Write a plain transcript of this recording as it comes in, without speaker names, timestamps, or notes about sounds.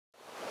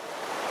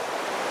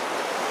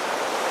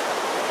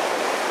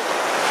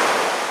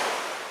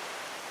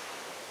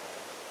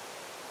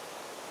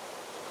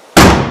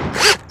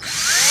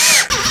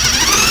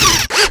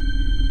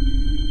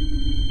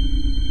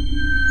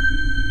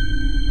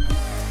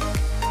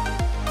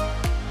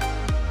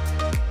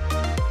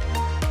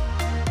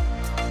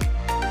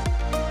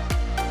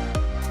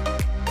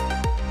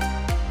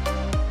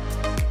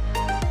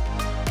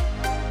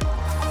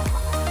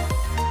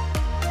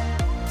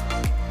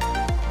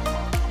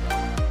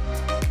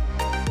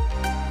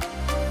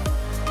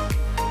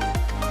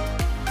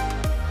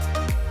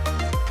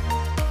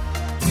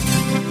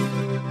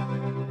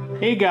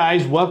Hey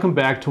guys, welcome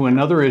back to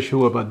another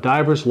issue of A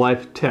Diver's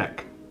Life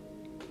Tech.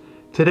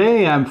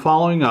 Today I'm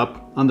following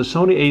up on the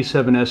Sony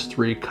A7S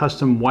III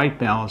custom white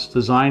balance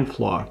design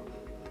flaw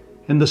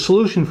and the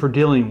solution for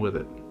dealing with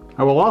it.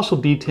 I will also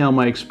detail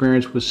my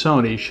experience with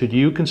Sony should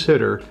you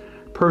consider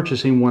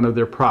purchasing one of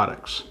their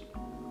products.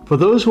 For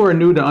those who are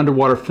new to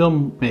underwater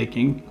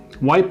filmmaking,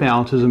 white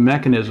balance is a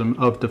mechanism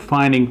of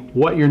defining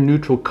what your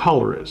neutral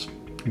color is,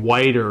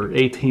 white or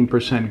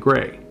 18%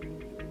 gray.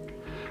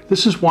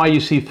 This is why you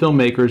see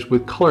filmmakers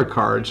with color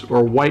cards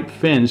or white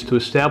fins to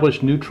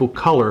establish neutral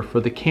color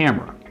for the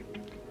camera.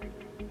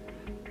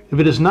 If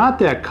it is not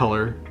that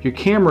color, your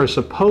camera is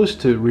supposed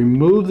to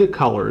remove the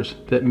colors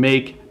that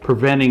make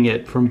preventing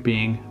it from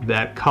being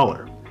that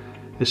color,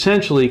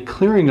 essentially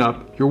clearing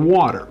up your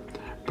water,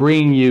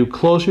 bringing you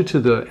closer to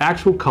the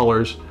actual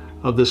colors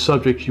of the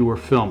subject you are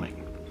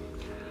filming.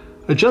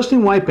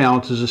 Adjusting white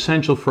balance is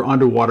essential for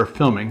underwater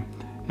filming,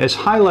 as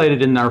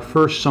highlighted in our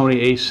first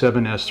Sony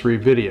A7S III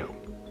video.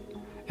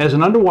 As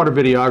an underwater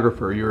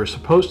videographer, you are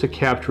supposed to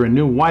capture a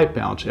new white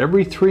balance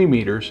every 3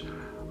 meters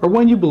or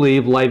when you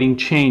believe lighting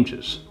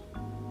changes.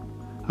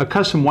 A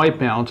custom white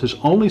balance is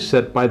only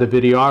set by the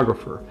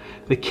videographer.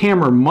 The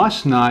camera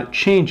must not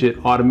change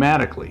it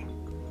automatically,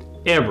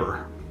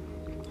 ever.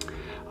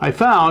 I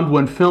found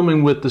when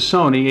filming with the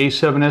Sony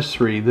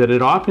A7S III that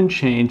it often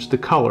changed the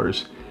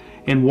colors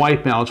in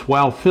white balance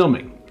while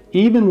filming,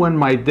 even when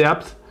my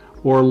depth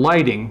or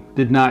lighting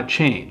did not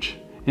change.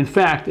 In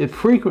fact, it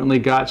frequently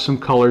got some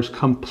colors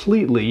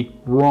completely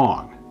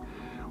wrong.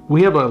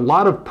 We have a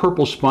lot of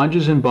purple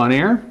sponges in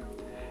bonaire,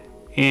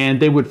 and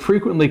they would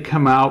frequently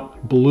come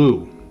out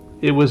blue.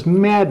 It was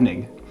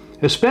maddening,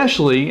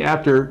 especially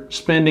after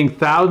spending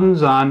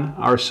thousands on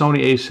our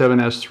Sony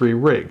A7S III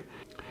rig.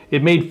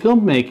 It made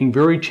filmmaking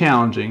very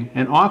challenging,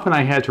 and often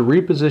I had to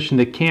reposition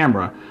the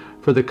camera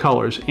for the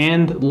colors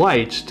and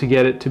lights to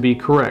get it to be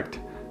correct.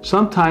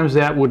 Sometimes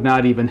that would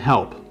not even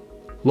help.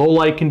 Low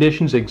light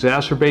conditions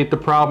exacerbate the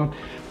problem.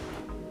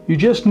 You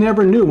just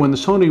never knew when the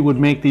Sony would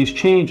make these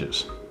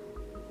changes.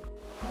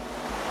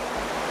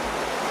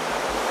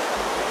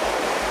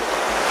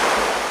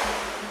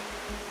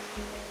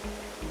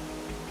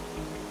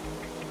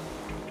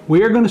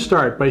 We are going to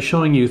start by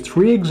showing you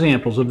 3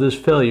 examples of this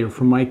failure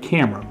from my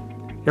camera.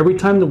 Every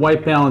time the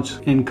white balance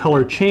in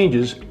color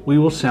changes, we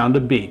will sound a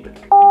beep.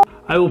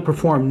 I will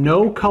perform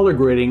no color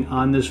grading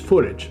on this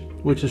footage,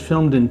 which is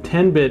filmed in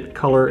 10-bit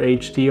color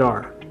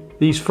HDR.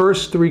 These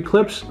first 3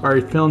 clips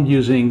are filmed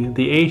using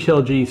the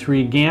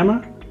HLG3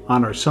 Gamma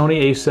on our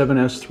Sony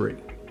A7S III.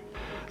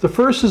 The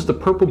first is the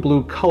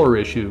purple-blue color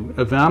issue.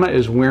 Ivana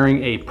is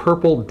wearing a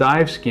purple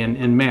dive skin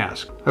and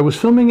mask. I was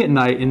filming at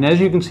night, and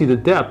as you can see, the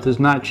depth is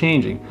not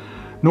changing,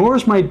 nor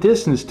is my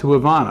distance to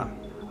Ivana.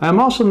 I am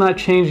also not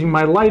changing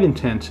my light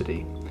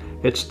intensity.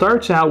 It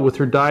starts out with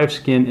her dive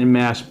skin and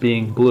mask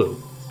being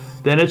blue.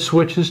 Then it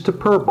switches to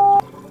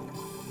purple,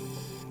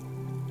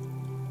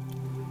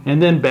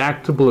 and then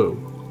back to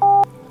blue.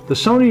 The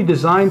Sony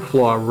design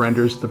flaw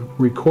renders the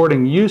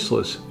recording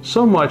useless,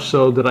 so much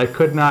so that I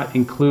could not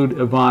include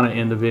Ivana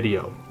in the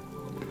video.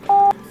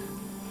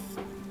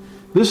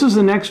 This is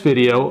the next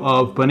video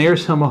of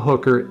Bonaire's Hilma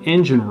Hooker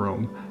engine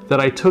room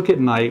that I took at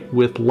night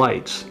with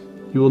lights.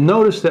 You will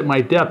notice that my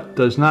depth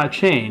does not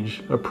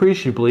change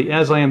appreciably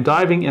as I am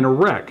diving in a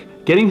wreck.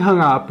 Getting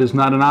hung up is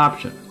not an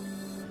option.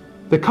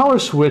 The color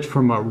switched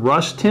from a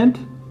rust tint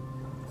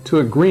to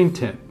a green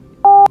tint.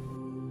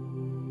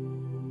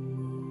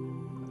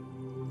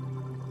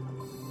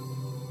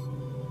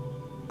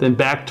 Then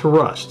back to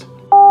rust.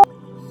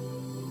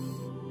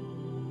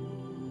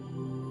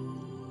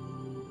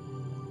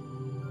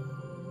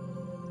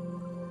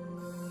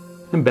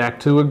 And back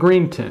to a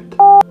green tint.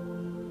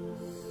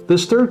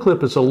 This third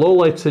clip is a low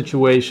light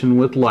situation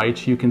with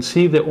lights. You can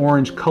see the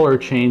orange color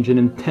change in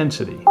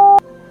intensity.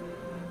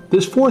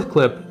 This fourth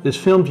clip is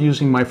filmed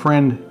using my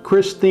friend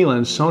Chris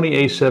Thielen's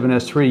Sony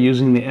A7S III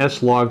using the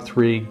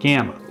S-Log3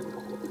 Gamma.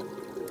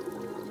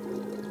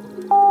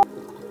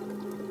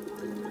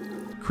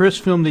 Chris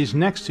filmed these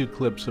next 2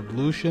 clips of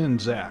Lucia and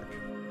Zach.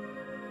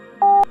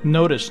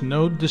 Notice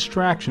no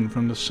distraction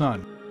from the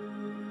sun.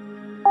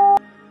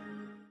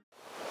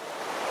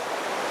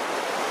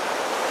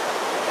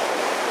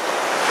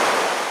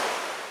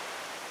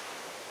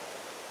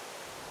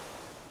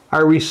 I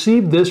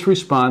received this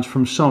response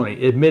from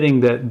Sony,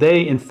 admitting that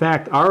they in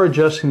fact are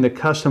adjusting the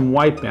custom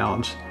white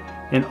balance,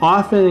 and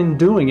often in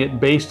doing it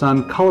based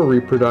on color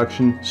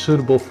reproduction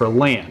suitable for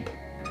land.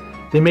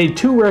 They made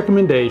 2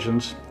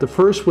 recommendations. The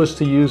first was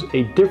to use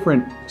a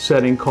different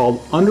setting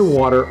called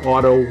Underwater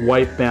Auto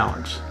White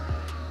Balance,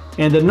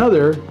 and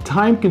another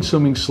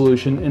time-consuming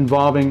solution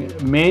involving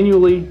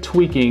manually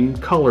tweaking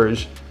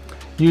colors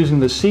using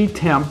the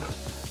C-Temp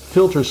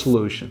filter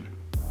solution.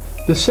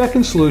 The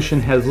second solution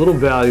has little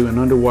value in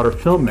underwater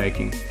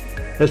filmmaking,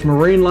 as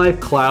marine life,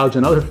 clouds,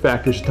 and other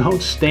factors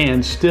don't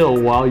stand still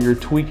while you're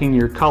tweaking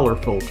your color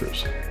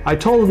filters. I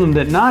told them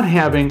that not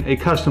having a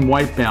custom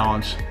white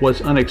balance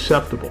was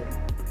unacceptable.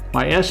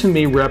 My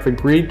SME rep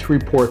agreed to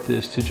report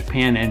this to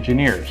Japan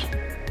engineers.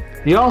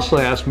 He also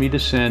asked me to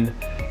send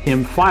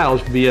him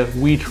files via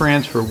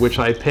WeTransfer, which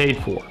I paid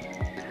for.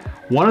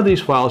 One of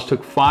these files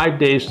took 5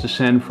 days to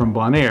send from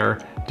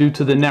Bonaire due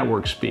to the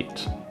network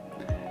speeds.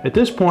 At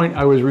this point,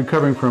 I was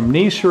recovering from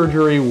knee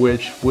surgery,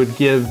 which would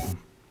give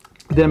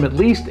them at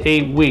least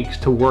 8 weeks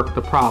to work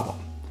the problem.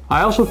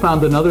 I also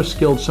found another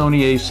skilled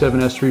Sony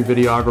A7S III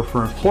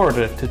videographer in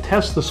Florida to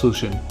test the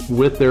solution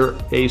with their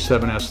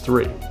A7S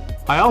III.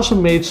 I also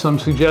made some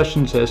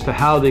suggestions as to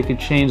how they could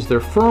change their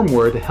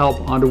firmware to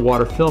help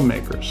underwater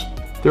filmmakers.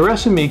 Their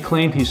SME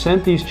claimed he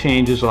sent these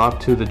changes off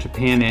to the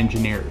Japan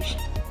engineers.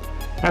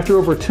 After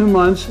over 2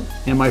 months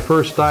and my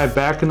first dive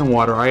back in the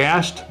water, I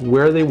asked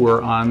where they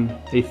were on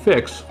a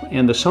fix,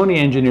 and the Sony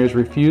engineers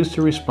refused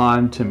to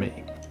respond to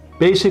me.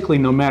 Basically,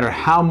 no matter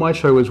how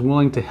much I was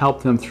willing to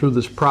help them through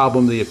this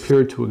problem, they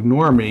appeared to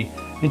ignore me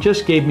and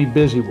just gave me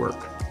busy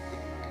work.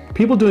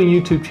 People doing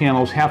YouTube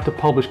channels have to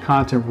publish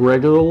content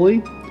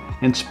regularly,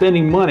 and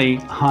spending money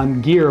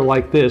on gear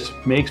like this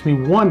makes me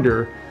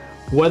wonder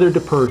whether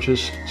to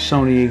purchase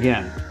Sony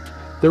again.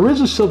 There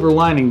is a silver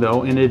lining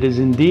though, and it is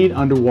indeed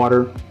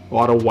underwater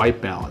auto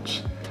white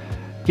balance.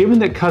 Given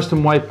that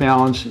custom white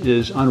balance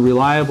is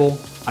unreliable,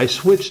 I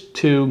switched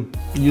to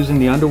using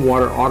the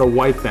underwater auto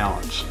white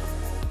balance.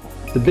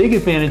 The big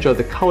advantage are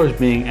the colors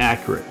being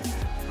accurate.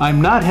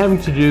 I'm not having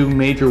to do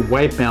major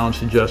white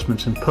balance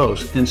adjustments in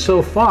post, and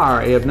so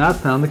far I have not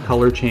found the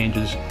color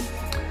changes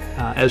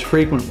as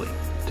frequently.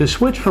 To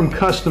switch from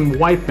custom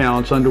white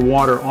balance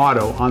underwater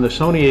auto on the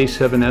Sony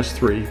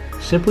A7S III,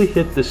 simply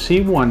hit the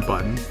C1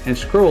 button and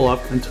scroll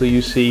up until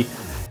you see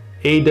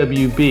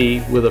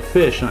AWB with a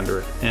fish under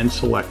it and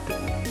select it.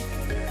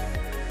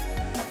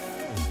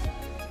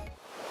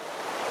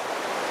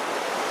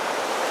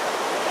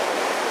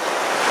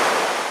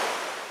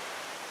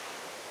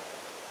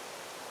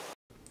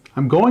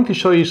 I'm going to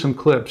show you some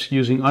clips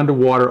using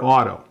underwater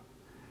auto,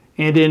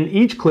 and in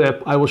each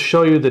clip I will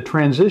show you the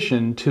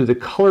transition to the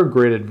color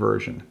graded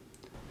version.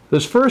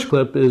 This first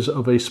clip is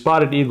of a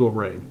spotted eagle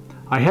ray.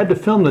 I had to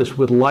film this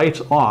with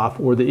lights off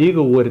or the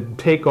eagle would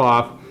take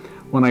off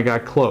when I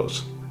got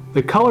close.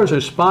 The colors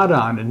are spot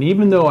on, and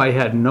even though I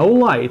had no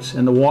lights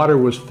and the water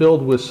was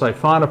filled with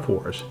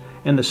siphonophores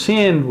and the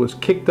sand was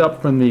kicked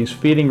up from these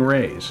feeding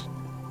rays.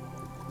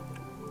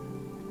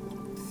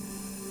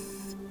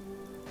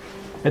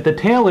 At the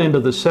tail end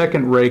of the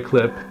second ray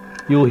clip,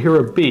 you will hear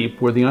a beep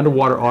where the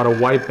underwater auto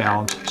white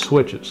balance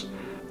switches.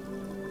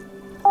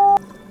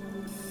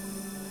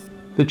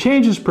 The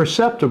change is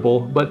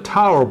perceptible but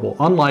tolerable,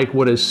 unlike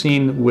what is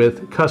seen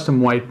with custom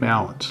white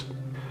balance.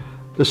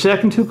 The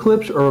second two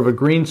clips are of a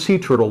green sea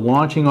turtle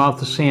launching off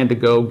the sand to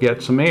go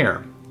get some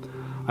air.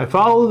 I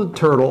followed the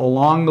turtle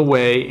along the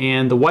way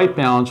and the white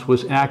balance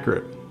was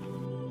accurate.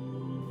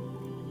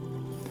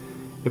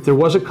 If there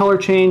was a color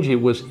change, it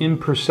was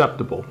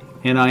imperceptible,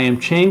 and I am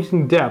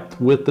changing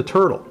depth with the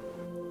turtle.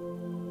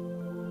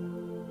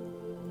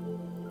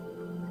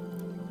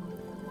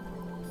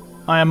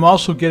 I am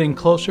also getting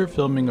closer,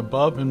 filming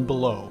above and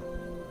below.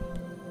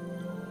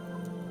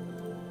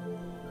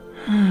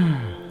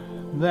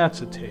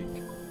 That's a take.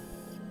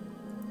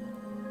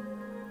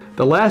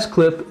 The last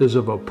clip is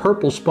of a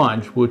purple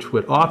sponge, which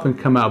would often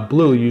come out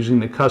blue using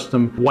the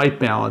custom white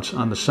balance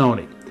on the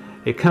Sony.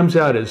 It comes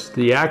out as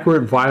the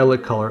accurate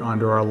violet color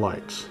under our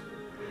lights.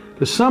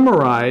 To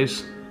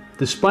summarize,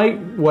 despite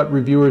what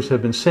reviewers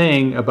have been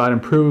saying about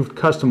improved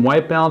custom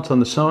white balance on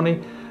the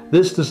Sony,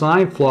 this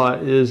design flaw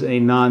is a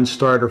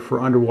non-starter for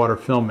underwater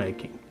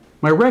filmmaking.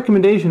 My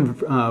recommendation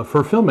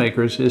for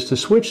filmmakers is to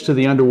switch to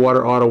the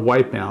underwater auto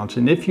white balance,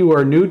 and if you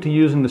are new to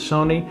using the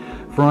Sony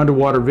for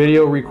underwater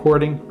video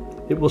recording,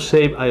 it will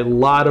save a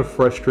lot of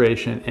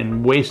frustration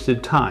and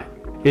wasted time.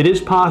 It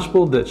is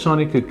possible that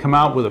Sony could come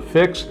out with a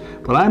fix,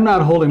 but I'm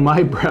not holding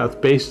my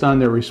breath based on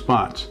their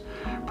response.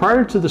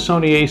 Prior to the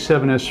Sony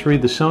A7S III,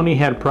 the Sony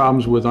had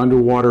problems with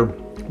underwater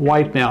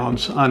white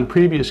balance on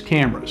previous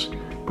cameras.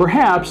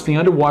 Perhaps the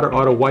underwater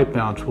auto white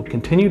balance will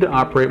continue to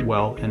operate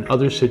well in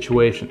other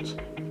situations,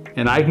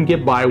 and I can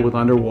get by with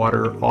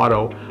underwater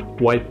auto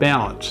white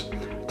balance.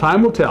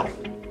 Time will tell.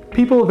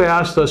 People have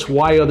asked us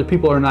why other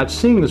people are not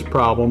seeing this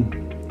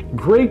problem.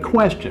 Great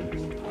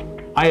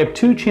question. I have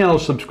 2 channel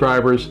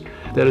subscribers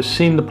that have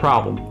seen the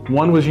problem.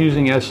 One was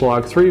using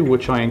S-Log3,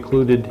 which I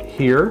included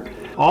here.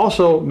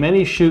 Also,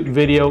 many shoot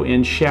video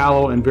in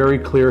shallow and very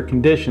clear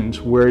conditions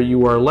where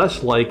you are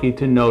less likely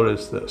to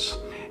notice this,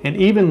 and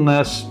even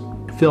less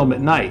film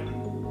at night.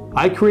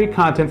 I create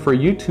content for a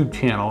YouTube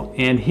channel,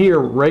 and here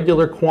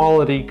regular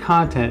quality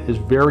content is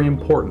very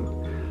important.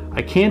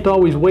 I can't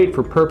always wait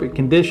for perfect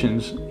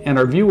conditions, and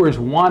our viewers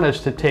want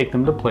us to take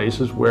them to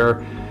places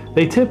where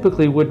they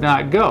typically would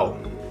not go.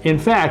 In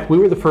fact, we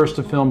were the first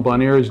to film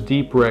Bonaire's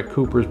deep wreck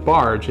Cooper's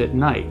barge at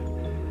night.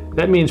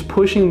 That means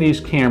pushing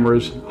these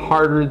cameras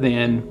harder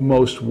than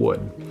most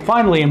would.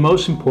 Finally, and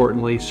most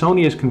importantly,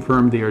 Sony has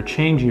confirmed they are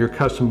changing your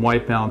custom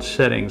white balance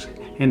settings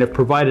and have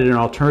provided an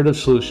alternative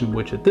solution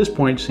which at this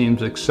point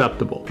seems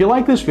acceptable. If you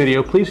like this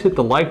video, please hit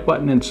the like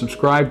button and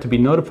subscribe to be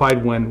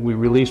notified when we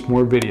release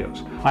more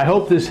videos. I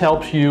hope this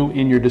helps you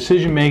in your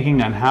decision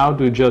making on how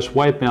to adjust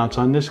white balance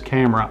on this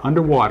camera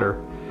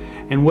underwater,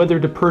 and whether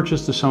to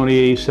purchase the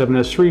Sony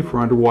A7S III for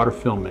underwater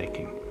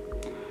filmmaking.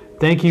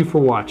 Thank you for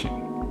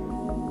watching.